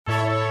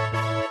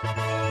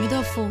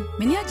Midofo,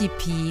 many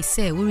GP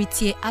say we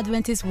retie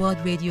Adventist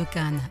World Radio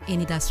Ghana.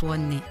 Any that's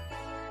one name.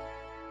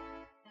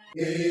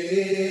 AWR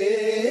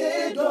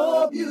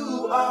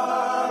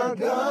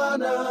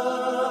Ghana.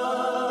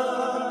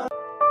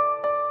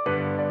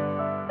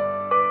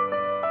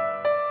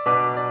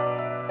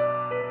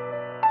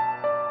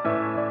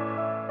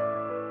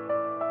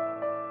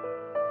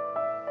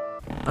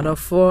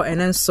 Adofo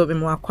enen so be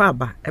mo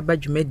akwaba eba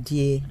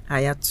dwumadie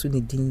ayatu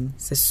ne din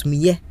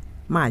sesumiye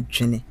ma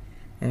adwene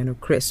eno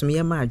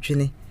kresumiye ma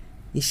adwene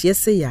yehie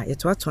se ya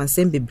yeto ato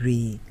ansem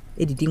bebre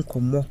edidi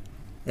nkomo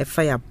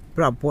efa ya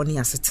brabo ne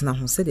asetena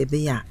ho se de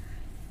be ya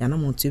na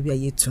monto bi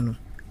ayetu no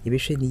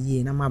yebehwe ne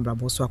yie na ma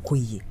brabo so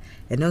akoyie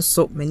enen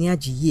so mani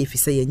agi yie fi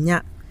se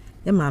yenya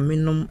ye ma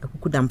menom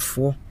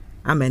akukudamfo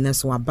ama enen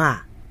so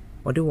waba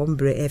ode wo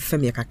mbre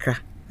efem ye kakra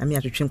ami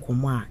atwetwe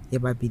nkomo a ye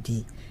ba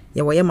bidi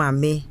ye wo ye ma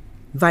me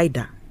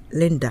Vida,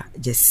 Linda,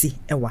 Jessie,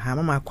 ewa ha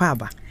mama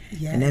kwaba.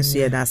 Enenso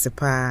ye da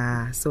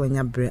sepa se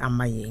wonya bre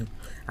amaye.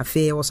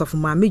 Afi wo so for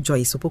mama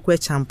Joyce opokwa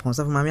champion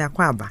so for mama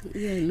akwaba.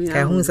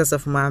 Kai hu se so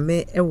for mama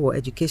ewo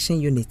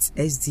education unit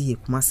SDA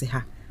Kumase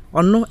ha.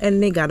 Ono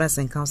ene guidance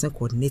and counseling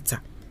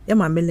coordinator. Ye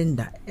mama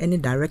Linda ene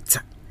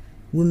director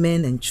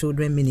Women and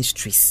Children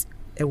Ministries.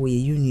 Ewo ye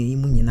union yi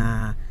mu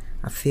nyina.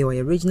 Afi wo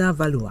ye regional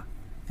valuer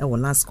ewo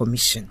Lands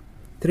Commission.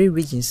 3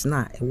 regions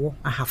na ewo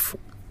ahafo.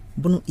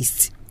 Bono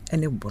East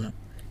ene bono.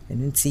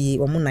 Nti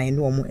omo nan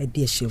no omo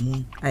edi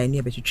ahyemu aye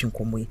ne betwetwe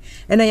nkomo yi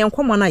ena ye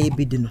nkomo na ye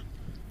bidi no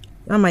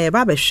mama ye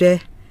ba behwe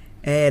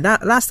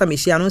last time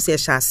she announce ye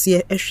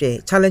hyase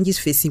ehwe challenges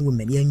facing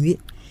women ye nwie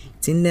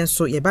tinne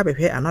so ye ba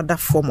behwe another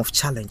form of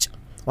challenge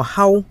or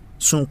how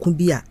sonku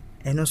bi a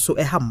eno so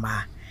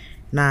ehama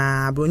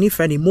na broni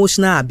friend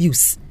emotional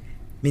abuse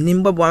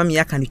menim babo am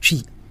ya kan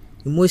twi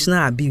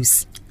emotional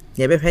abuse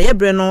ye behwe ye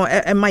bre no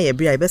ema ye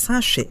bre ye be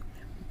san hwe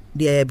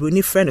the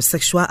brony friend of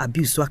sexual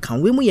abuse so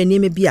kan we mu ye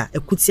neme bi a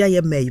ekutia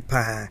ye mai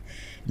pa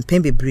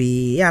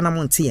mpembebre ya na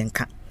monte ye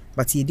nka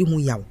but ye di hu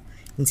yawo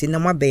nti na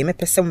mabe me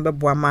pese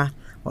mbebo ama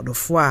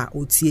odofo a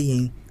otie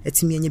yen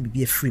atimi anya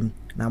bibia frim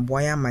na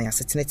boa ya man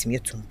asetena timi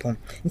etumpon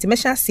nti me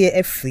hya se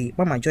afri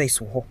mama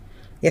Joyce wo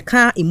ye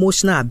ka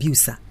emotional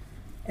abuse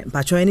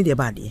pa cho any de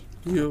bade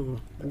yo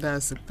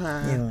that's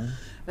pa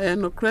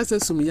no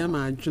crisis sumya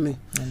ma adwene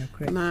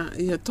na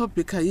ye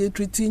topic a ye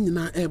treaty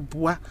nyina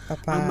eboa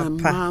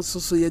ama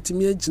so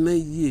yetimi agina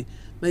yie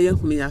na ye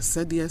hunu ya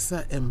sede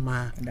esa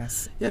emma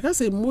ye ka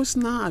say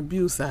emotional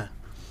abuse a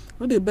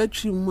o de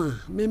battery mu a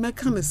me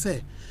meka ne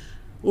say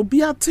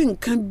obi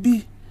atenka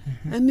bi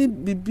ene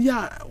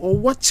bibia o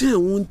watch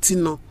wunti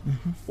no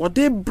o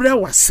de bre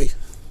wase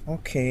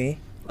okay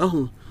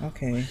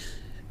okay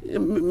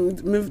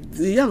me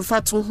ya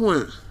mfato ho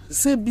a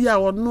se bia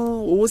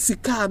ono o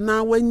sika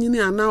na wanyini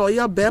ana o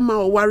ya bema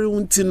o ware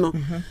wunti no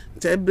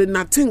te bre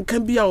na tenka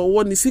bia o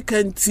wo ni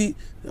sika nti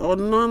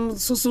ono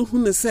soso hu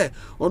ne se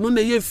ono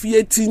na ye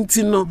fie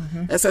tinti no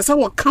esese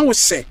wo ka wo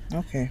hye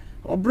okay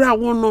obra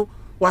wo no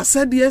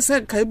wasade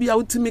ese ka bia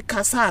utimi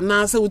kasa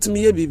na se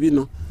utimi ye bibi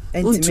no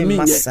entimi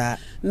masa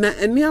na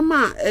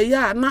eniama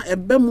eya na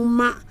ebemu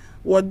ma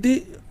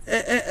wodi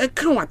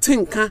ka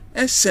watenka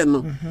ehye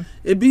no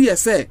ebi ye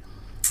se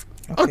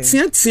o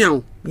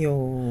tian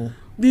yo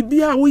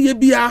bibia wo ye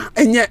bia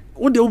enye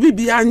wo de obi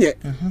bia anye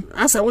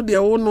asa wo de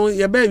wo no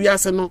ye ba wi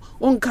ase no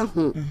onka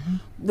ho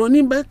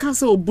broni be ka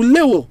se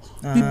obulewo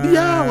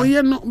bibia wo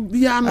ye no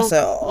bia no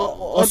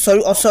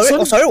sorry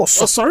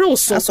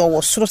asa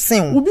wo soro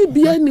sen wo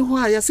bibia ni ho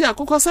a ye se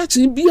akokosa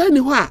chi bia ni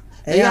ho a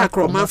e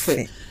akroma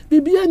fe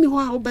bibia ni ho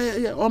a oba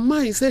o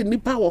man se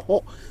nipa wo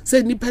ho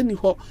se nipa ni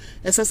ho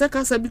esese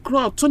ka se bi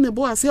kro to ne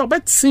bo ase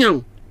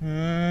obetian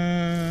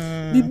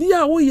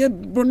bibia wo ye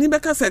broni be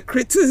ka say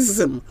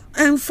criticism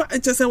enfa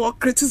eche say wo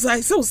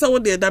criticize say wo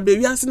de da be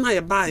wiase na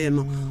ye ba ye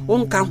no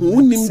wonka ho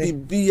unim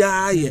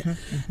bibia ye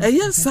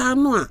eye sa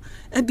no a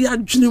e de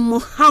adwene mu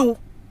haw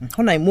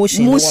na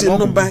emotion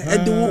no ba e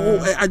de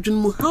adwene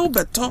mu haw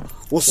beto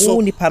wo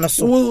so nipa no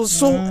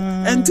so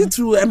enti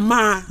through a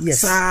ma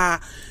sa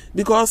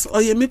because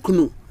oye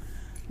mekunu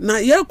na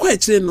ye kwa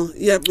chire no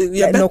ye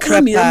be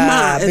kan ye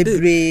ma e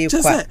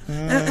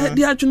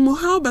de adwene mu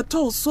haw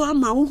beto so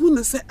ama wo hu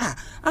ne say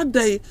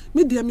adai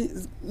media me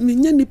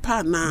nya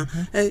nipa na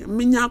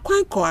me nya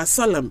kwan ko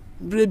asalam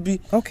brebi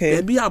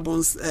be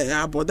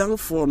abodan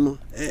for no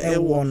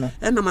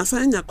na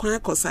masa nya kwan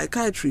ko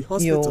psychiatry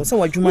hospital yo so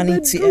wadwuma ni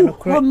ti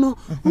enokre no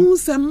hu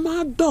se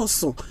ma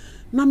doso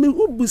na me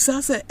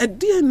ubusa se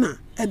ede na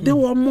ede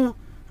wo mo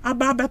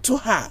aba beto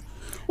ha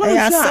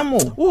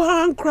wo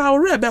han kra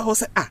ore be ho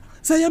se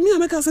say yami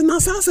ameka say na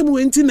sase mu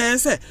enti na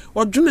ese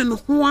odwene no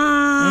ho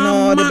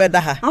no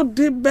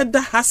de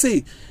beda ha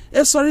say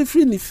sorry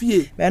free ni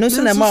fie be no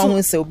so na ma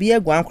ho say obi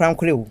egwan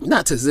krankore o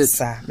that is it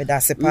sa me da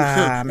se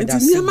pa me da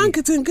se ni man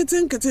keten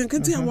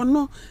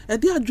wono e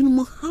de adwene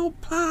mu how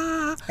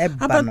pa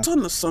abato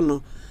no so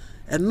no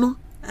eno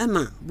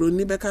na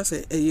broni beka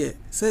say eye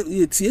say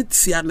ye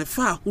tie ne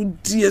fa ho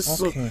die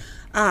so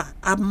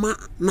ama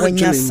na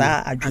adwene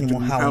sa adwene mu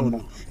how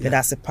no me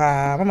da se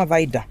pa mama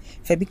Vida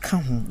fe bi ka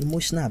ho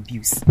emotional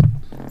abuse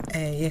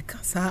Ye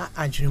kasa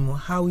adwemu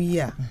how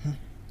ya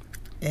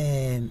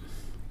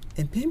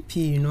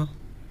empempi no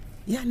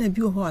ya na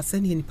bi ho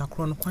asane nipa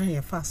kro no kwan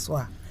ye fa so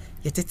a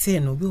yetete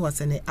no bi ho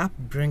asane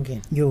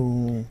upbringing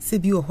yo se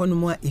bi ho no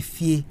mu a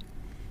efie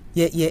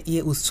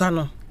ye usua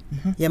no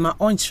ye ma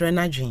onkyere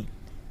na dwen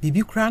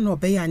bibi kra no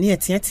be ya na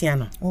yetetea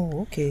no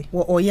oh okay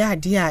wo ya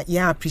ade a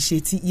ya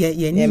appreciate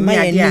ye ni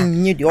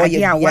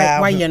ade a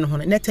why ye no ho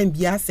na tam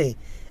bia se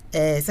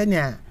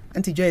sanya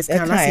Auntie Joyce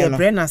can say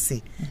Brenna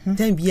say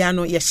then bia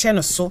no ye hye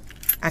no so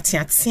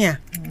ateatea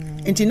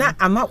enti na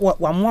ama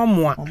wa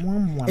moamoa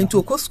enti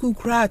okọ school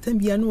kra then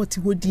bia no wati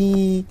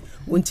hodi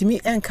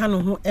ontimi enka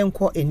no ho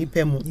enko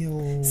enipa mu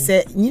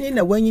se nyini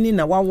na wanyini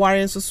na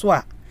waware nso so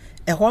a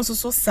ehọ nso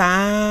so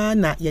saa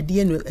na ye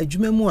de no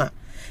adwuma mu a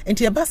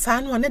enti eba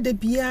saa no na da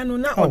bia no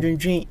na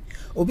odwendwen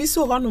obi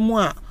so ho no mu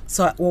a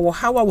so wo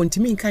hawa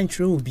wontimi nka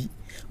ntwere obi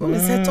o me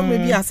se to me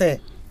bia se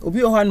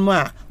obi ho no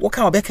a wo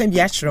ka obeka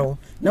bia kyerɛw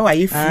na wa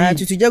ye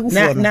free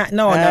na ona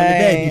no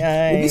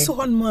baby obi so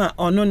ho no a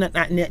ono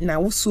na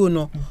wo so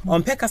no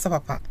on peka sa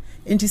papa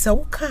enti se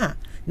wo ka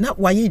na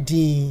wa ye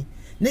din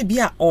na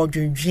bia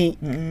odwendwen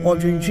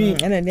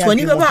to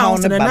ni baba ho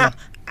na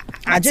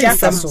agye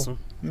so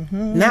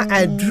na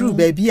adru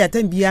baby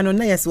atam bia no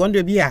na yes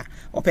wonder bia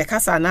opeka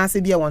sa na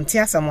ase bia wonte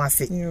asam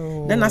ase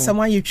na asam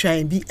aye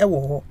twan bi e wo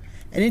ho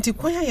enti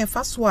kwan ya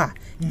fa so a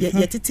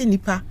ye tete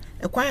nipa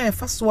kwan ya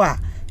fa so a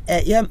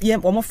ye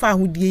omo fa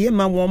ahudie ye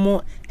ma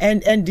womo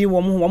endi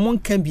womo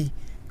nka bi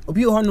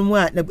obi ho no mu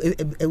a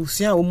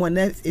usua wo mu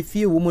na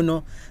efie wo mu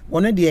no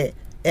wono de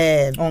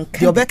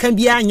de obeka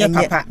bi anya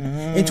papa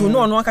enti no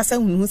ono akasa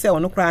hunu se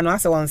wono kra no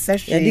ase won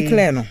sehwe ye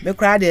declare no be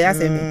kra de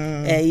ase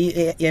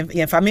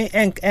ye fami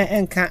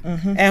enka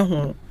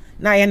ehun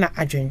na ye na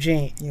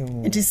adwendwen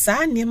enti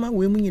saa niema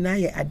we mu nyina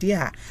ye ade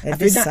a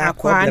afeda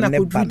akwa na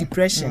kodu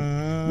depression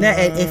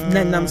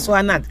na nam so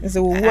anad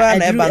so wo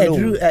na eba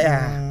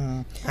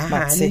no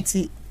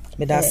nti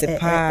me da se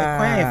pa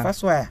kwa ye fa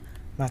so a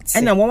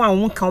ena wo ma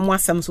wo ka wo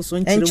asem so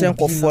nkyere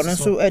nkofo no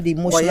so e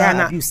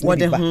emotional abuse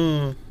ni ba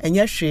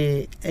enye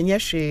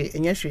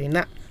hwe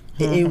na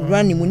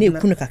run mu na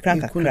ekunu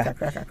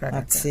kakra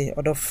ati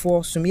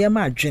odofo sumiye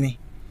ma adwene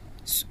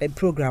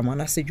program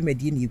na se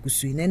dwumadi na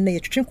yegusu na ye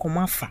twetwe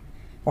nkoma afa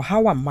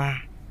ohawa ma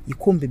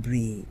yikom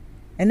bebre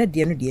ena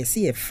de no de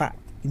se ye fa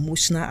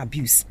emotional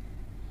abuse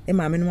e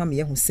ma me no ma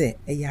ye hu se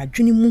e ya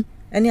adwene mu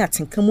ene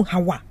atenka mu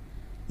hawa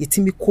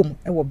yetimi kom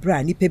e wo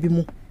bra nipa bi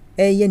mu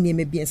ye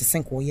niema bi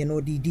ensesen ko ye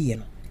no di ye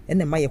no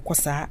ene ma ye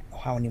kosa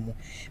hawo ni mu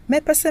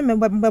me pese me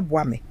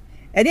boa me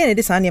e de ne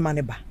de san niema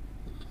ne ba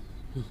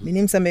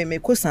minim se me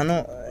kosa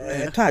no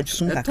to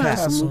adwusum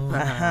kakra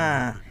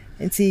aha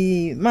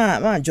nti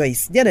ma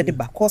Joyce de de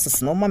ba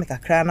courses no ma me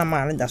kakra na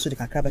ma nda so de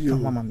kakra be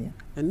kan mama me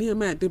ene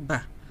ma de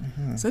ba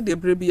se de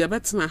bre bi ya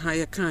betena ha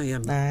ye kan ye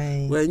no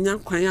wa nya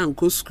kwan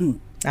anko school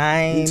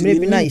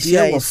maybe na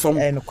isia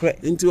no kre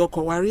nti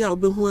okoware a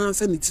obehu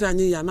ansa ni tira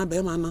anye ya na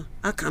be ma na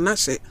aka na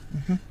hye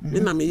me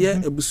na me ye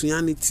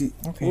abusua ne ti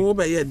wo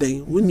be ye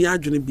den woni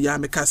adwene bia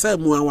me kasa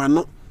mu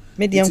awano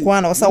me de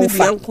nko na wo sa wo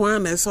fa nko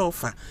na esa wo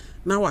fa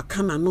na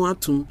waka na no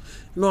atum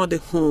na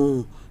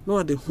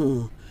ode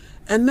ho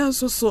enen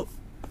so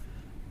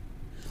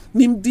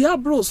nim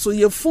diabro so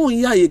ye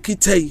phone ya ye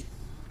kitai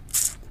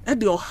e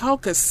de o how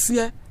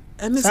kase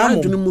ene sa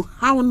adwene mu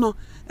how no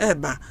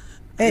eba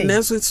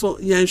enen so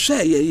ye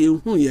hwe ye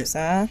hu ye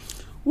sa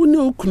woni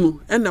okunu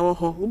ena wo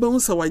ho wo be hu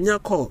se wanya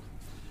call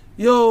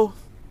yo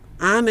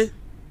ane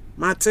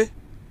mate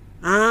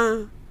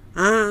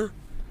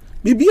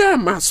bibia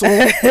maso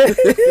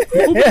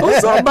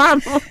o ba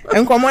no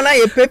enkomo na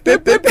ye pepe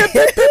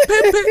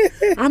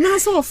ana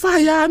so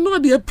fire no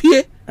de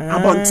pie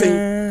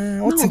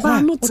abonten o ti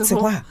kwa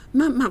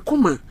na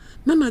koma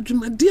na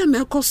dwuma de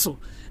na ekoso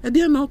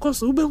ede na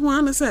ekoso wo be hu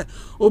ane se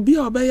obi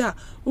a obeya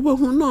wo be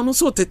hu no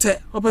so tete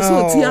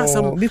obeso oti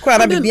asam bi kwa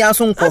na bibia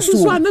so nkoso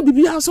so na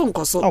bibia so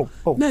nkoso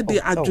na de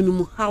adwunu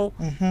mu hawo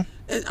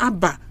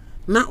aba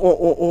na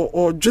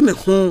o dwene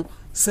ho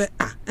se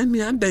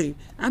eni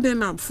aden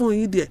na phone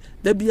yi de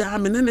da bia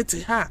amenene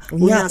te ha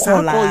onya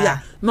sa ko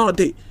ya na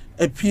de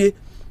apie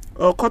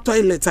ko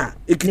toilet a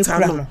ekita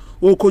no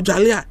o ko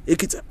dwale a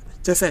ekita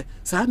chese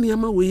sa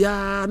niama we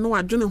ya no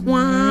adwene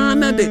ho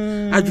na de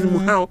adwene mu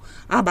ha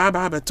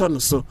aba beto no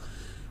so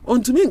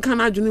ontumi nka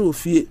na adwene wo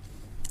fie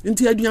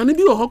nti aduane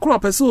bi wo ho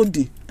crop se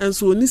odi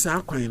enso oni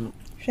sa kwan no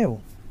hwewo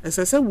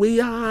esese we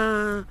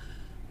ya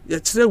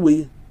kire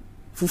we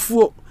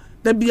fufuo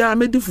da bia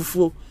medi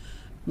fufuo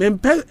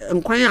mempe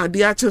nkwan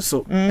ade ache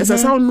so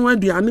esese onu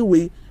aduane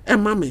we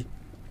ema me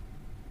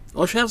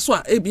ohwe so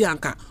a ebi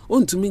anka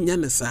ontumi nya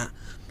ne saa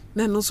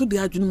na no so de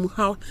adwene mu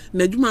ha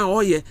na adwuma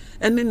oye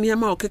ene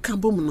niema okeka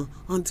bom no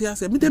onti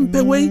ase me dem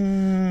pe we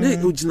na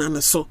ogina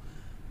ne so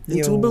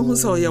nti wo be hu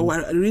se oye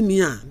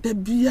wareni a da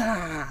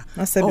bia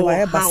na se bi wa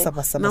e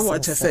basa na wo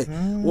chese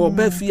wo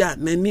ba fi a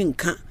na ni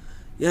nka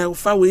ya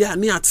fa we ya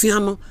ni atia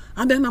no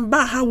ade na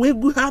ba ha we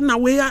gu ha na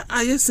we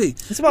ayese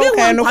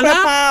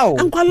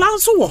nkwala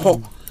so wo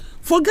ho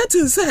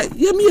forgetting say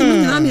ye me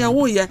nyina na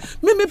wo ye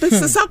me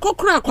pesa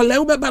kokora akola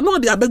wo beba no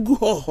de abegu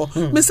ho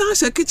me san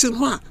she kitchen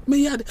ho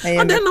me ya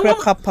and then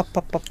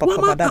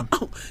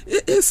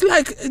it's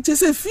like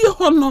just a few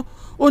ho no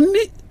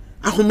oni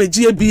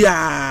ahomegie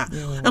bia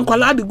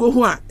enkola de go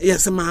ho a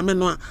yes maame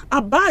no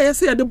aba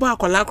yes ye de bo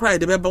akola kra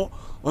de bebo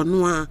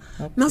ono a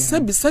na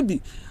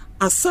sabi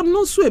asam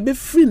no so ebe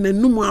free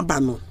nanum aba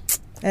no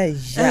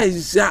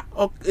eja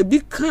ebi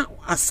ka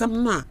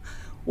asam no a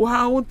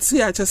wa wo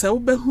ti a chese wo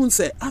be hu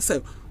se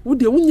ase wo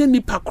de wonya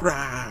nipa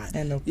kra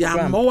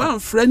ya ma wa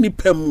mfra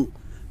nipa mu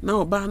na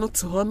oba no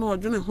te ho na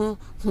odwene ho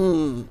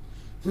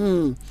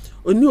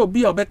oni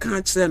obi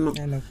obeka kire no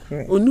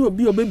oni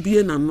obi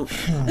obebie na no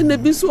na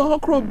bi so ho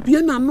kro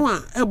bie na no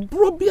a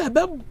ebro bi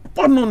abe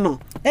bono no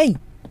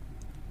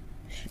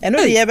eno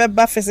ye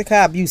beba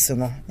physical abuse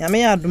no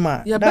nyame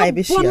aduma da e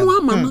be hia no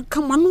ama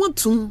kama no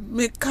atum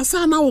me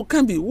kasa na wo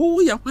kan bi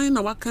wo ya hwan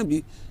na waka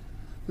bi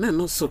na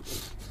no so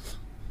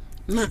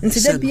na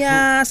nti da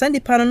bia sandi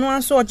pa no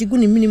aso ojigu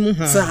ni minimu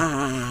ho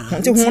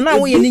nti ho na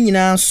wo ye ni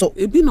nyina so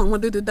ebi no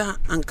wode da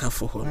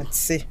ankafo ho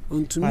ate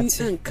ontumi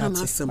enka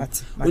na asem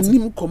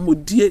onim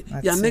komodie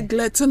ya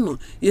neglect no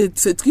ye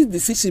take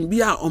decision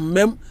bia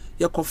ommem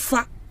ye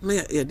kofa na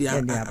ye dia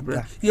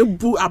abra ye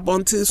bu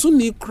abonte so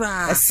ni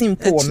kra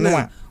simple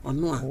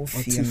ono a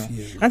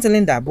Auntie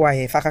Linda aboa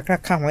he fa kakra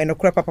ka ho no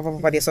kra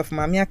papa de so fa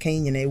maame aka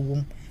nyina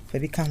ewum fa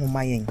bi ka ho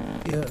mayen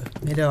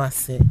me da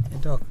wase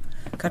doc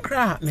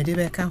kakra me de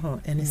be ka ho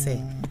ene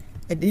se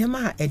ede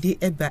ma ede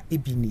eba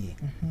ebini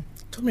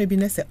to me bi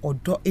na se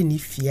odo eni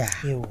fia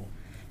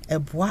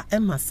eboa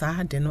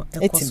emasa de no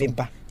ekoso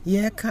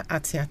ye ka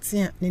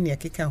atiatia ne ne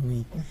keka ho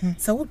yi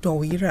se wo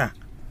do yira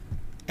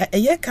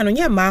ye ka no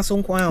nya ma so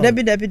nko an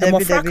dabi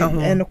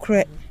eno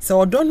kra se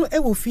odo no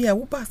ewo fia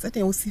wo ba se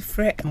den wo si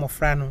frɛ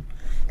emofra no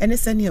ene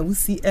se ne wo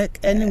si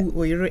ene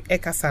wo yire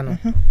ekasa no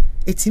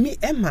etimi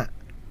ema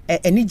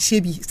eni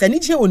gye bi se ni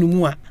gye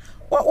wonu a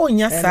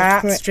onya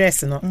sa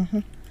stress no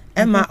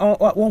ema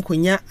won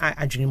konya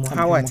adwene mu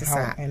ha wa te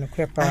sa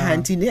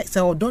anti ne se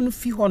odo no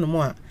fi ho no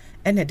mo a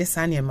ene de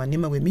sa ne ema ne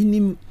ma we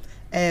minim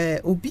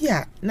obi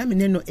a na me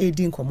ne no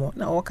edi nkomo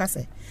na wo ka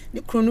se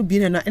ni krono bi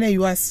na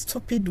you are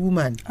stupid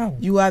woman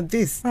you are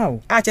this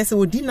a che se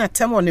odi na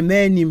tem on the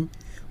manim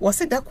wo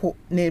se dako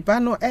ne ba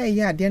no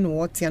ya ade no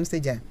wo tia no se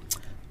ja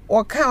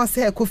o ka o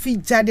se kofi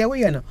jade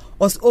we no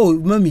oh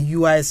mommy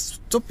you are a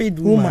stupid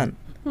woman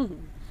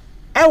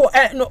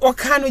no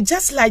okano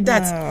just like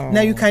that.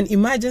 Now you can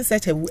imagine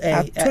such a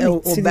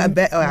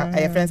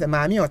friends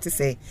mama or to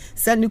say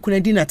send you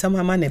could dinner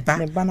tamama neba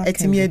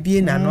etimi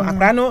abie na no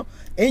akra no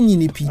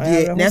enyini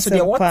pidie na so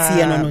de what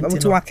tie no no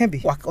to aka bi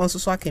onso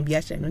so aka bi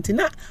ahye no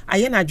ntina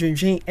aye na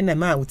adwendwen na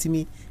ma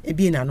otimi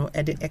ebie na no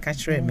e de eka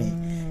kire me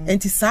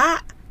enti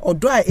saa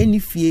odo a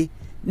enifie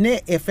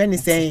ne efeni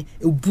say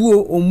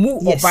ebuo omu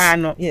oba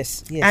no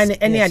and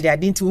any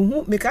ade nti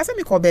hu me ka say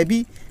me ko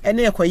baabi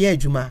ene ekoye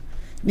adwuma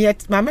ni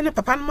mama na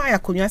papa ma ya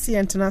konwa se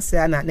yentena se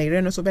na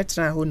ire no so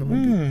betra ho no mu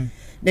bi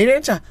na ire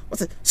ncha o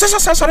se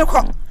so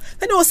ko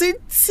na o se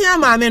tia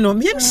mama no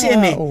me hye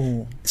me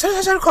so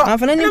ko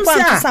afana ni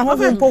pa sa ho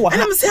mpo wa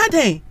na me se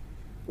aden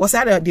wo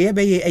sa de ye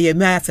be ye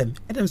ma atem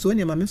adam so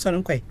ni mama so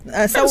nkoi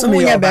sa wo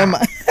mu nya be ma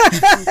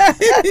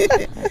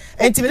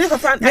enti me ne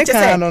papa na che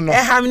se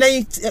ha me na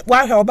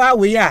wa hwe oba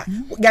we ya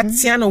ga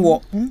tia no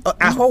wo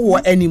ahowo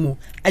animu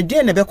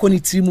adwe na be ko ni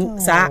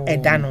tirimu sa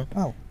eda no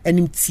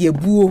enim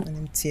tiebuo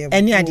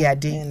eni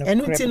ade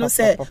enu ti no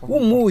se wo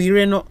mu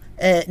yire no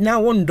na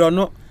wo ndo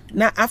no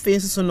na afa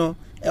nsusu no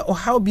o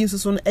how bi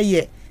nsusu no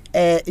eye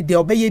de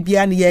obeye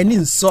bia na ye ni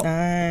nso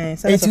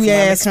etu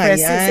ye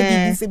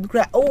express se bi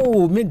kra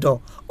me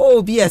do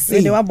bi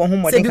ese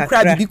se bi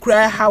kra bi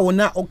kra ha wo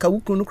na o ka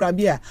wukru no kra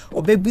bia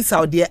obebisa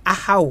ode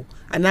ahawo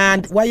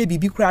ana waye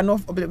bibi kra no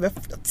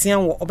tian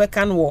wo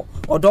obeka no wo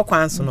odo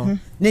kwanso no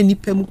na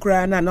nipa mu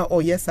kra na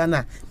oyesa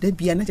na da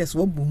bia na cheso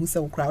wo bu se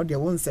wo kra wo de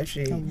won se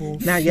hwe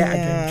na ya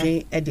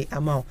adwendwen e de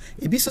amao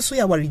ebi so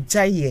ya wari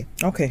jaye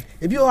okay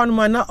ebi ho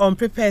no na on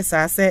prepare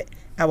sa se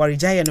awari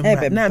jaye no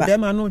na be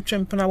ma no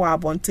twempena wa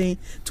abonten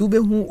tu be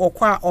hu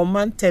okwa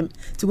omantem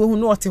tu be hu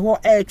no ote ho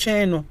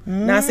twen no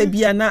na se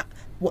bia na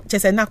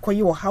chese na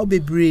koyi wo how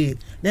bebre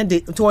na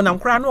de to na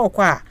kra no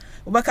okwa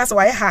obeka se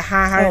waye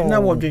ha na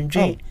wo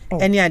dwendwen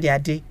any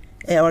ade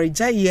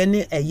orija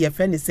ne ye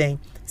friend saying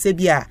say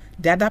bia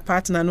the other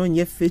partner no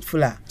ye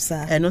faithful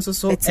and also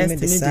so estimate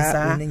this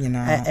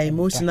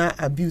emotional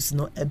abuse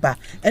no eba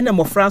and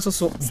mo France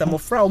so some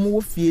of fra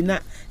mo fie na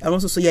and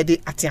also so ye de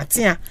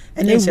atiatia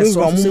and then so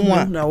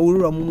na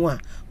owura mu a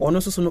ono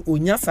so no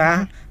onya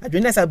saa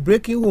adwene sa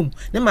breaking home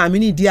na ma me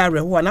ni di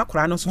areho na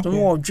kora no so no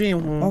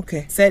odwen ho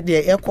said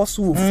the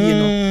ekoso wo fie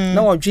no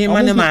na odwen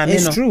ma ne ma me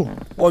no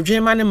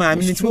odwen ma ne ma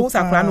me ni wo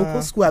sa kora no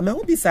ko school ma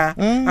hu bi sa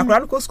akora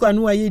no ko school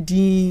no aye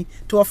di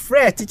to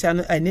friend teacher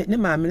ne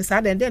ma me sa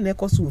den na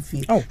ekoso wo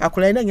fie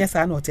akora na nya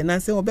sa na o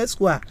tenanse obe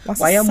school a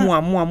waya mu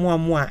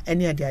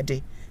eni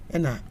ade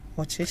ena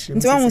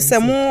nti wa hu se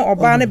mo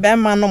oba ne be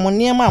ma no mo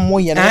niam a mo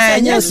ye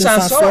no so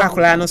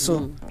akora no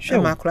so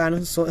hwe akora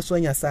no so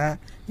nya sa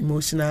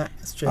emotional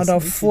stress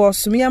adofo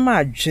sumia ma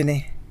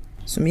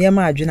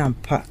adwene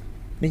ampa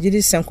me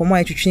gidi senkomo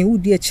a twetwe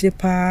wudi akire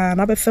pa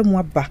na be fam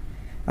aba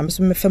na me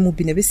so me fam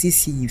bi na be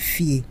sisi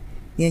fie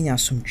ne nya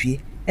asomdwe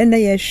ena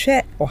ye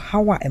hwe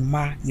ohawa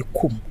ema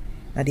yekom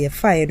na de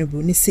fa ye no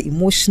bi ni se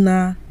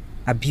emotional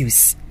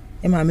abuse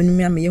ema me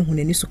no me ye hu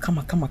nani so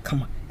kama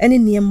ene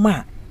ne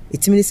ma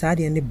etimiri saa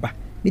de ne ba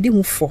me di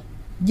hu fo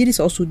gidi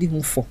so so di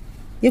hu fo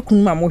ye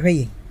kunu ma mo hwe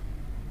ye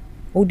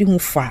o di hu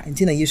fa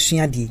nti na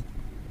yesua de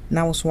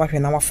na wo so wa hwe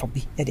na wafa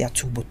bi e de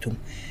atu botom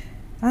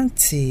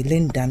Auntie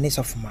Linda ne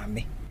so fo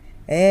mame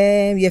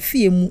ye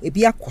fie mu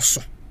ebi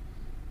akoso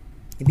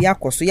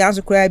ya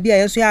so kura bia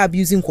ye so ya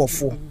abusing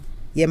kofo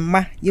ye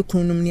ma ye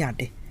kununum ni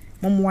ade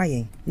momo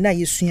ayen na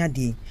ye sua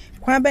de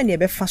kwan ba ne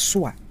be fa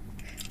so a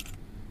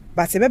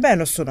but be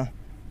no so no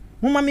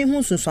mama me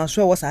hu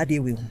sunsuanso wo sa de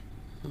we hu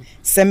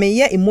se me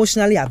ye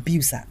emotionally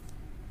abuser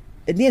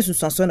e ne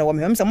sunsuanso na wo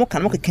me se mo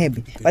kan mo keka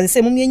bi but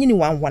se mo me nyini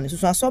wanwan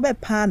sunsuanso be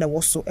pa na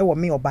wo so e wo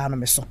me oba no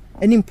me so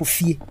eni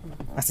mpofie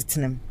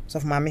asetenem so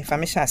for mama fa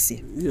me sha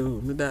ase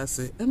yo me da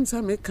se em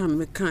sa me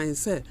kan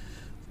se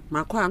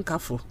makwa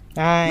ankafo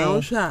na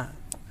wo hwa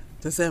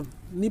te se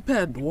ni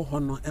ped wo ho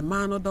no e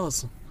ma no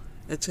doso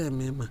e che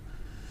me ma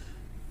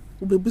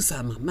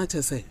ubebusa no na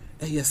che se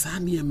eye sa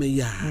ne me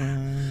ya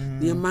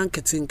ne man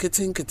keten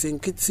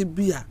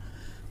bia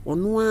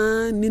ono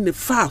a ni ne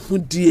fa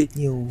hodie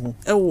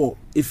ewo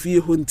efie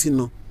ho nti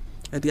no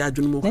e de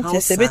adwuno mo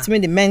house se betime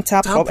the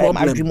mental problem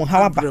adwumo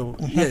how about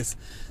yes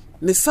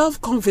the self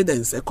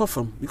confidence e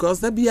come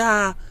because that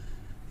bia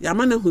ya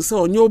man hu se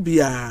onye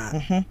obia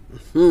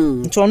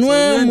nto ono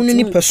a mu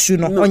ni pasu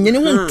no onye ne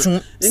hu ntum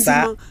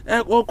sa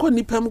okọ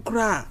nipam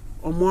kra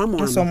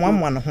omo so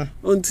mo no ho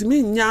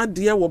ontimi nya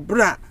de wo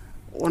bra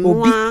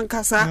ono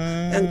ankasa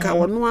enka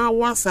ono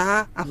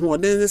awasa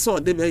ahoden se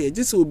ode be ye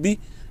gise obi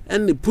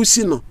en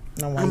pushi no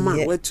ama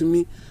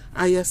wetumi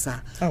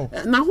ayesa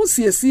na ho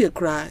siesie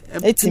kra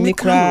etimi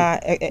kra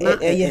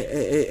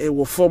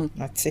wo form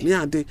ni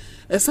ade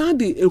esa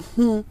de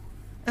ehu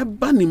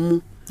eba ni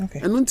mu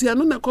eno nti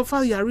ano na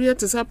kofa yare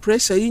te sa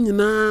pressure yi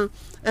nyina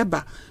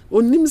eba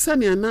onim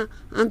sane na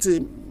anti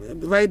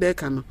divide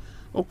kana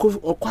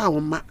okwa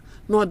awoma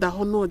no da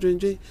ho no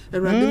dwenje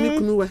erade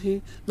mekunu wa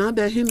he na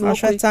da he no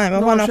time I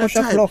wanna push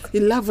clock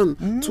 11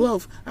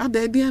 12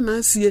 ada dia na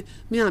asie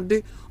ni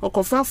ade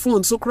okofa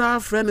phone so kra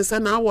friend say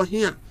na wo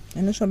he a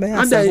eno so be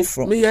ya say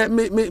fro me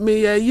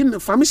yin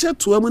famisha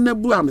to am na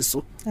bu am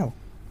so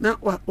na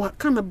wa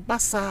kana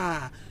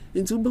basa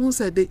into be hu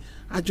say de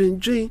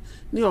adwenjwen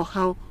ni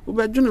ohaw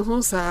obedwene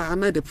ho sa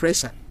na the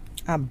pressure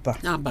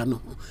aba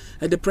no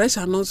the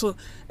pressure no so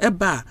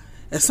eba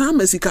esa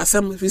masika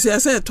sam fi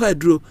say to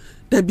aduro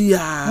da bia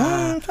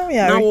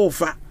na wo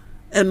fa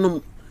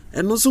eno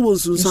so wo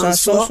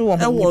sunsanso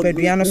e wo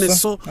ne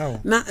so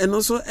na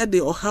eno so e de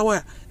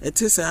ohawa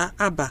etisa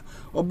aba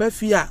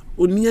obafi a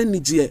oni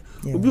anigye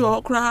obi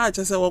okra a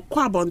chese wo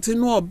kwa bonte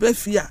no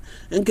obafi a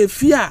nke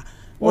fi a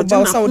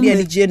oba so odi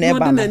anigye na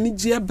eba no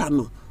anigye eba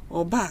no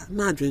oba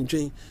na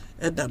adwenjwen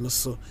eda no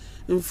so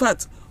in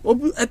fact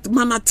obi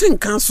manatin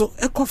kan so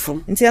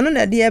ekofom nti eno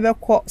na de e be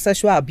ko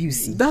sexual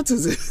abuse that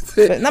is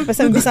it na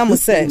person bisa mo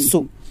say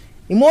so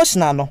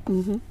emotional no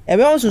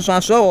ebe on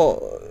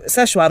sunsuanso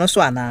sexual no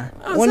so ana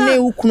wonne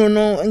ukunu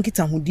no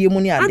nkita hodie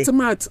mu ni ade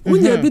automat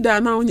unya bi da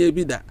na unya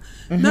bi da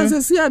na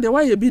se si ade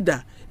wa ye bi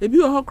da ebi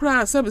ho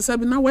kra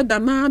sebi na weda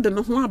na de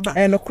no ho aba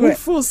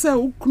ufo se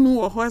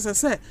ukunu ho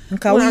se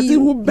nka wi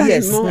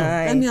no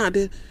ani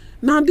ade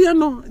na ade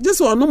no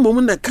just ono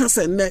mom na ka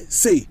se na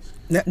say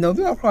na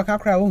obi okra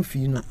kakra won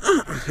fi no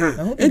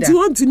enti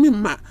won ti mi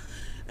ma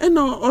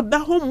eno oda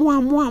ho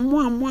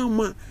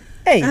mo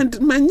and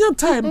manya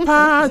time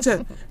pa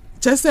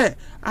che say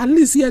at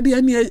least ye de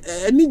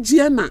ani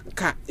gie na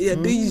ka ye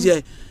de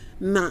ye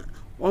na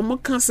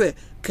omo ka se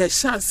ke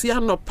sha si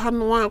anopa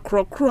no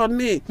akrokro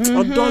ne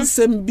odon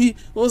sem bi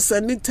o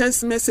send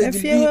text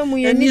message bi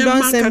eni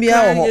don sem bi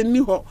a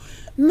ho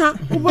na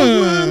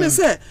oba ne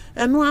se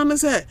eno an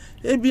se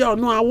e bi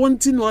ono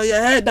awonti no ye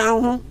head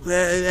down ho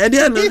e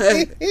de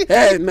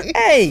na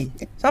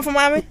so for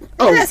mama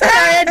oh say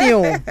I dey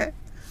o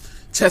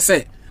che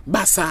say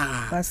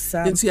basa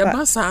nti e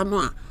basa no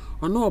a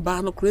ono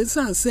oba no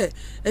crazy say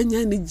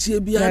enya ni gie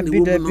bia ne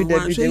wo no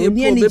ahwe ye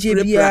po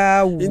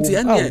bebrebra nti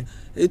enya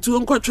etu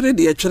nkotwere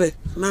de etwere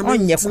na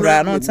onye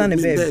kura no tane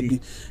baby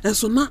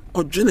enso na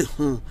odwene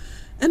ho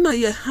ena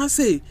ye ha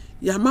say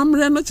ya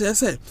mamre no kire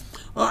say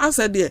o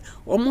asa de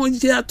omo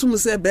gie atum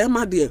say be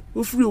ma de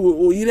ofuri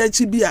oyire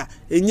chi bia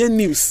enye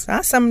news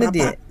asam ne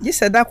de ye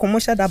said that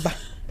commercial daba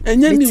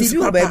enye news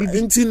papa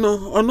nti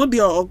no ono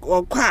de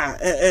okwa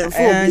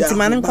phobia nti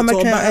manu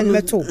kometwa en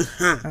meto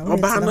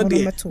oba no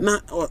de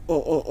na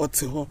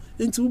ote ho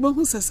nti wo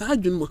behu se sa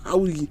adwun mu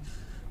hawri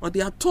o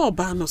de ato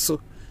oba no so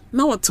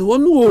na wote ho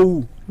no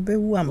owu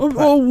bewu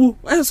ampa owu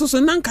enso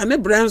so nanka ne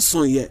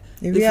branson ye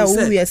ewi a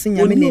owu ye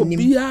senyame nanim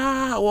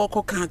bia wo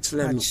ko ka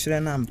kire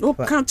no o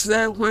ka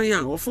kire hwan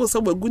ya wo fo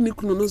so bagu ni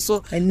kunu no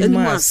so anim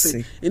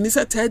ase eni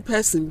say third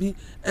person bi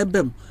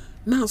ebem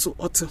na so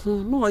ote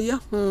ho no oye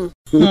ho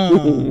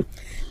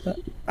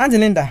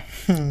Angelinda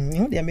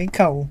you dey make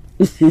ka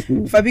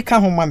fa bi ka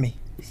ho mame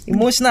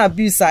emotional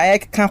abuse I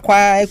can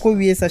kwa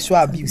wie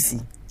sexual abuse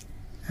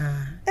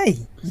hey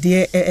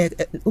there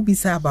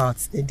obisa about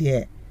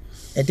there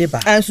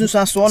edeba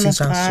ansunsanso no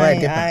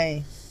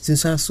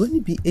sunsanso ni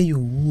bi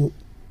eyowu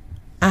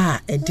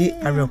ede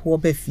areho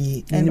ba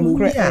fie ni mo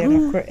bi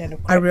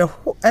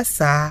areho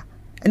esa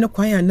ene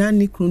kwan ya na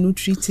ni kunu no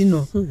treat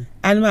no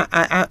anima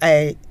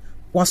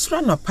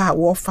wasra no pa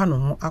wo fa no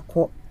ho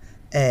akọ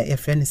your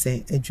friend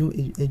say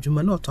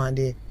ejuma na oton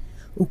ade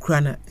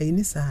ukura na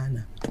eni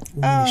sana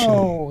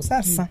oh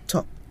sasa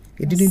to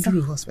it didn't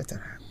do hospital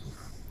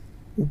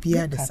obi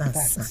a the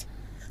sasa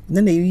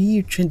na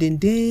you trending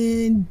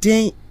den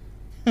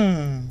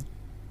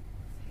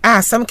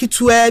some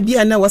kitua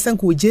bi na wasan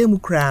ko jemu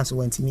kra so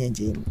wantimi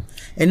anjemu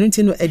enu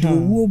nti no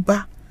edwo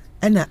ba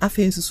na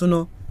afensu so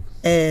no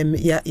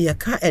ya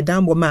ka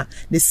edambo ma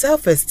the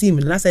self esteem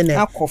na say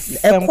na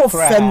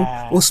ekofem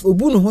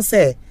obu no ho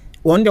say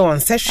one day one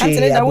session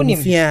ya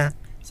bonfia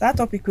sa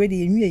topic we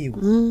dey enwie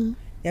you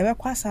ya be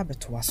kwasa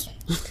betoa so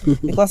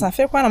because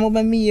afi kwa na mo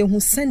ba mi ye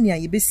hu sania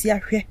ye besi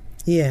ahwe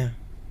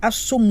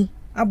asomu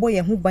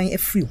aboye ho ban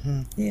afri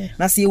hu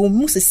na se ye wo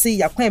mu sese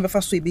ya kwan be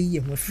fa so e be ye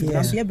hu afri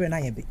na so ye bre na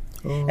ye be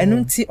enu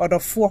nti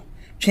odofo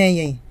twen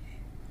yen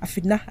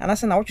afidna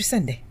anase na wotwe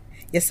sende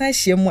ye san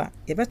hie mu a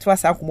ye betoa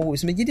sa akomo wo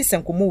so me gidi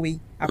senkomo we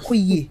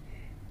akoyie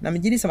na me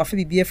gidi sama fa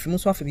bibia afri mu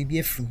so afa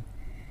bibia afri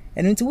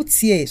enu nti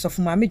wotie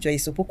sofo ma me joy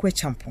so pokwa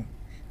champon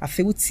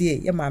afa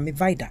wotie ye ma me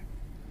vida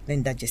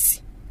Linda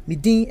Jessie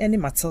midin ene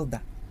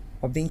Matilda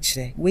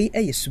obenkyere we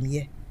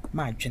eyesumye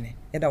ma adwene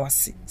yeda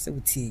wase se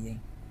wotie yen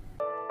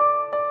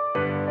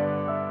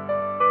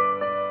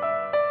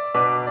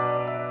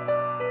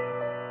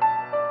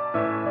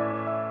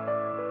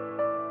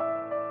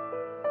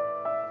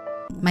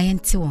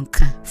Mayanti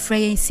wonka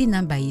frequency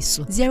number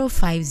iso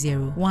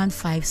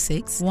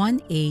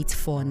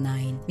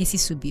 050-156-1849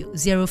 Mrs. Subio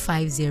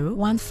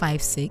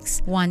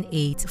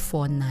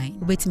 050-156-1849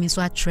 ubetimi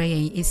so atre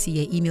yen esi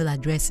ye email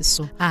address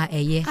so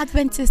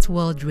Adventist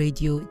World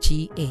Radio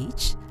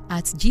GH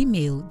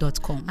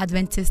 @gmail.com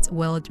Adventist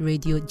World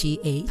Radio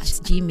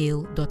GH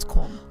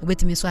 @gmail.com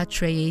ubetimi so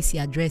atre yen esi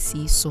address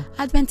so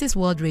Adventist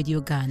World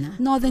Radio Ghana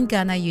Northern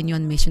Ghana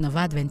Union Mission of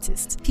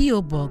Adventists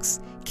PO Box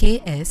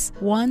KS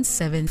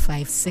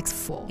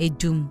 17564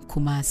 Edum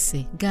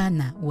Kumasi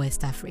Ghana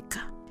West Africa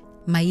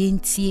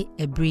Mayentie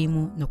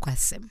Ebrimu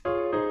Nokwasem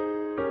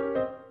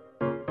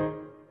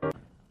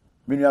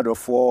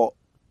Minuadofo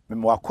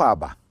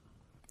memwakwaba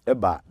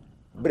eba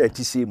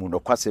bretisi mu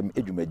nokwasem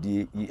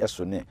edwumadi yi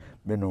eso ne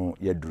meno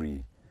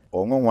yaduri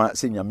onwonwa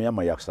se nyame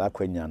ama yaksa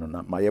kwanya no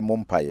na maye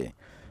mompaye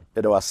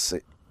ede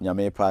wase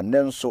nyame pa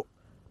nenso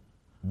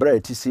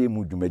bretisi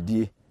mu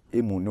dwumadi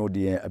emu no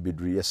de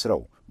abeduri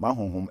yesrew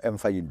mahonhom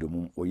emfa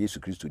yindomum o Yesu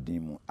Kristo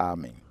din mu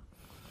amen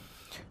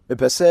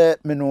mepese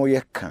meno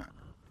yeka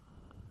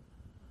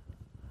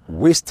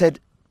wasted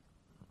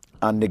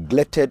and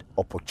neglected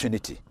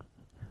opportunity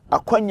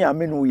akwanya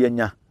meno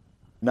yenya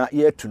na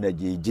yetu na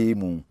jeje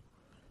mu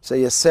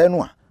se yese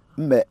no a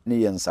mbe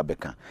ne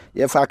yensabeka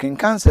ye fa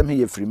kenkansem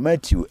he free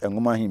Matthew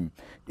engoma him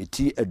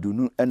eti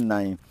adunu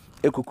enan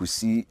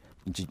ekokusi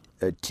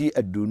eti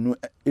adunu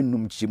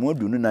enum chimo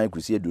adunu nan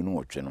ekusi adunu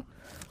wotwe no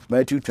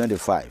Matthew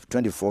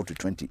 25:24 to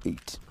 28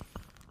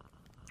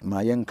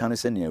 ma yenkan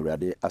se ne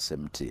awurade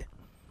asemte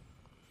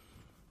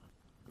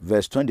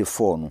verse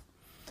 24 no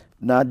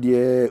na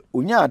de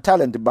onya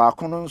talent ba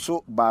kono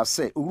nso ba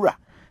se owura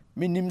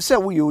minim se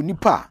wo ye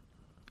onipa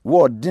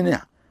wo dene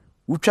a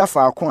wutwa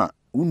faako a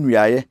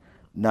unuaye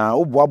na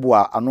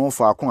oboaboa ano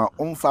faako a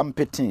omfa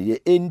mpeten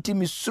ye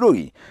entimi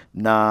sroi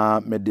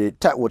na mede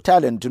wo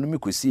talent no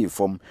mikosi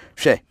fom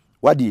hwe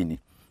wadini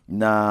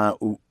na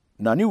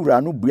ni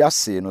wura no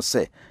buase no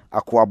se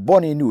akwa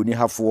boni ni oni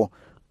hafo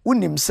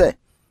unim se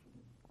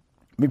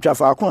mitwa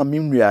faako a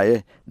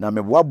mennuaye na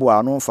meboaboa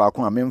ano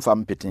faako a memfa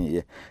mpeten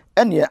ye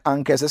ene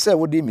ankese se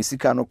wodi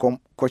misika no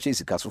koche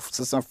sika so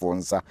sesafo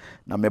nsa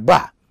na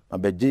meba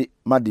mabegye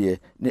made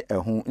ne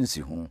ehu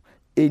nsi hu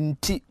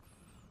enti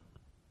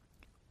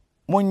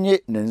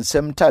monye ne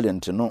nsem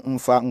talent no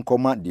mfa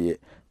nkoma de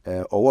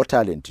owo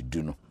talent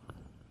du no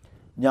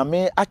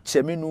nyame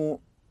achemenu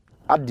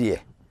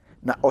ade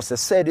na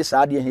osese de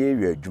sa ade he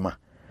ewi adwuma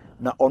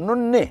na ono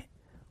ne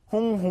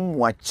honhom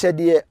mu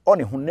akyede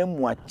one honam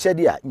mu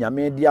akyede a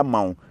nyame de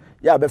amawo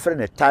ya befere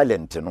ne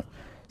talent no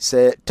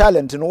se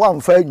talent no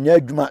wamfa nya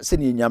adwuma se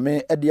ne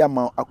nyame de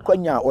amawo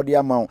akwanya ode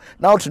amawo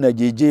na oto na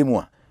jeje mu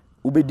a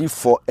ubedi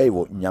for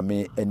ewo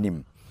nyame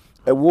anim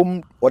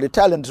ewom ode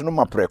talent no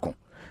mapreko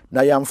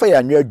na yamfa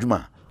ya nya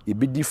adwuma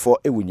ebedi for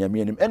ewo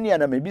nyame anim ene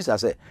na mebisa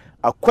se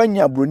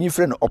akwanya broni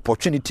frɛ no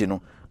opportunity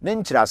no ne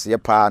nkyerase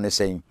pa ne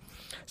sen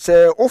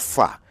se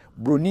ofa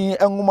broni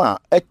enwuma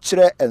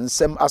ekire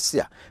ensem ase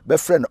a be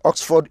friend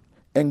Oxford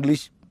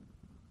English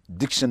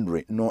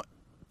Dictionary no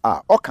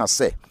oka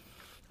say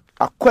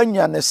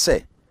akwanya ne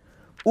say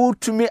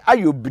utumi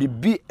ayo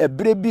bribi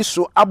ebrebi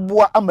so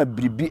aboa ama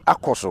bribi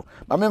akoso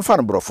ma memfa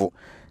no brofo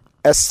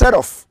a set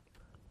of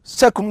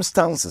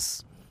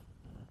circumstances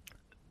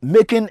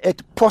making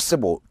it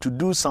possible to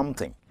do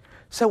something.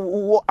 So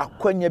wo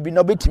akwanya bi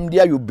na betim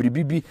dia yo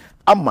bribibi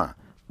ama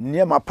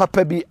niema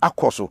papa bi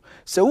akoso.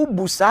 Se wo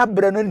bu sa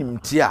bre no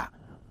nimti a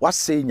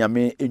wase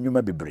nyame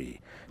enwuma bebre.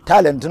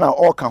 Talent na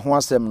o ka ho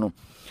asem no.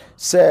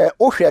 Se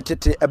wo hwe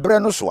tete ebre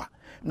no so a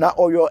na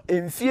oyo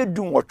emfie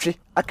du nwotwe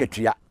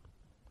akatua.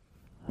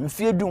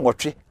 Mfie du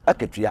nwotwe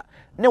akatua.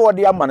 Ne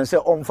wode ama no se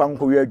omfa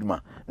nkowe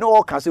adwuma. Ne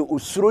o ka se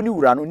osuro ni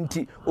wura no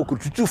nti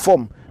okututu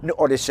form ne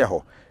ode hye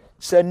ho.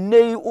 Se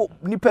nei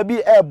nipa bi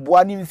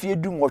eboa ni mfie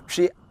du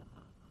nwotwe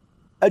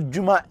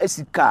adwuma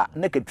esika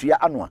na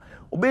katua ano a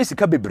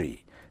obesika bebre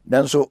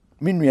nanso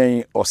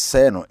minuan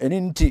ose no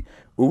eni nti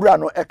owura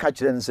no eka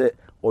kire nse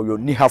oyo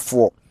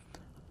nihafo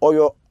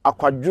oyo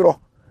akwadworo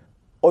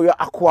oyo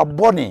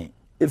akwabone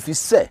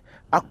efise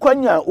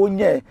akwanya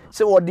onye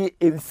se wode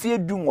emfie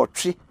du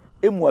nwotwe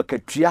emu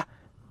akatua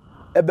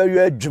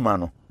ebeyo adwuma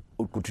no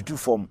okututu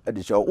form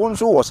ede che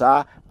wonso wo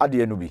saa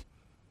ade anu bi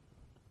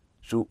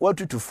so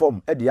watutu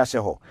form ede ya hye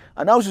ho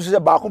ana ususu se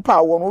ba ko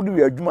pa wo no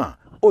de adwuma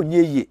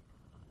onye ye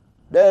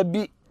there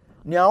be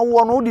nya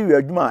wo no de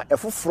adwuma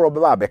efoforo be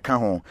ba beka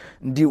ho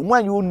ndi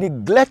when you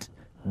neglect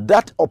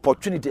that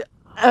opportunity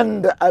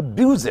and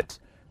abuse it,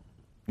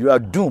 you are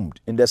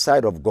doomed in the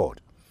sight of God.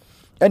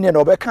 And you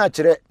know beka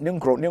kire ne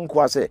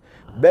nkwa se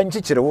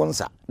benchi kire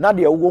wonsa na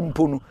de wo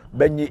mponu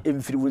benyi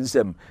emfiri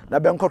wonsam na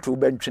benkoto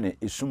bentwene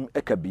esum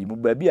ekabi mu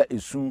ba bia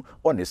esum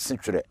one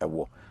setwere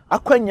ewo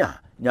akwanya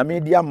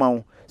nyame di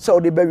amawo se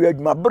ode bewe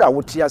adwuma bra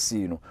wote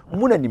ase no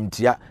mu na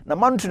nimtia na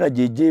manto na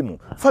jeje mu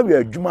fa we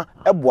adwuma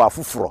ebo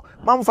afoforo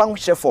manfa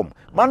hye fom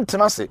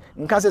mantena se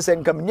nka se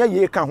nkam nya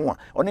ye ka ho a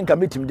one nka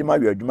metim di ma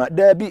we adwuma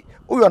da bi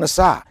uyo no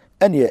sa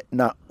ene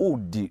na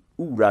odi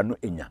uwura no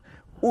enya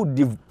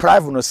odi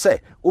private no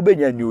se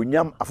obenya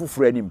nyonyam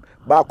afoforo anim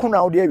ba ko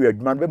na odi we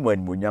adwuma be mu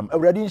animonyam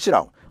awurade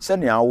nhyira se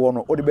ne awo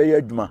no odi be ye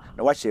adwuma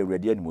na wa hye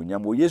awurade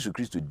animonyam wo Yesu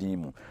Kristo din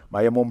mu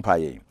ma ye mo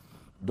mpaye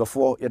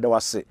dofo yeda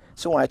wase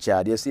se won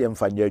achiade se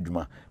yemfanya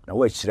adwuma na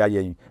wa akyira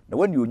yen na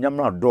wani onyam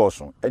na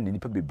dɔɔso ɛne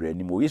nipa bebre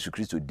ni mo Yesu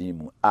Kristo din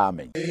mu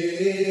amen.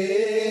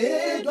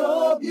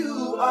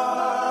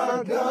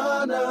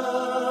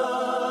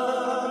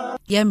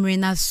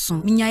 Yemrena so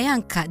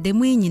minyayanka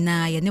demu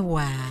nyina ye ne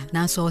wa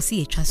na so se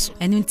yetwa so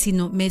enu nti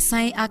no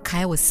mesan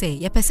akai wo se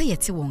ye pese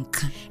yete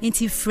wonka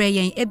nti frɛ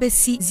yen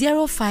ebesi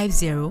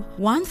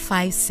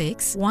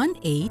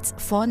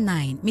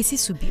 050-156-1849 Missy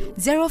Subio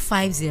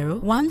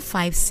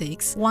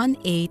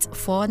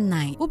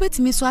 050-156-1849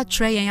 ubetimi so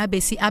atre yen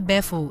abesi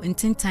abefo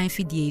ntintan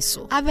fidie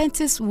so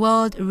Adventist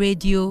World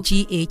Radio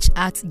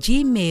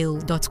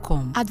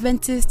GH@gmail.com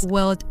Adventist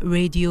World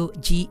Radio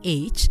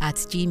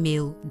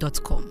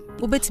GH@gmail.com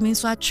ubetimi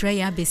so atre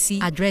yen abesi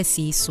address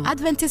so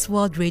Adventist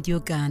World Radio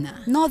Ghana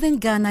Northern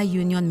Ghana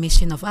Union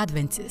Mission of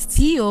Adventists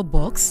PO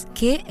Box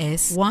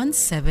KS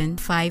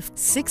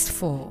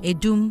 17564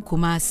 Edum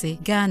Kumasi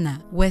Ghana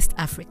West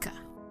Africa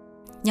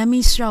Nyami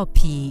Israel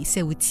P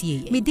se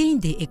wutie medin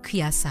de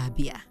Ekuya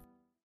Sabia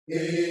AWR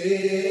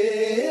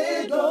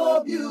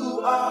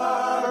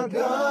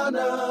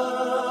Ghana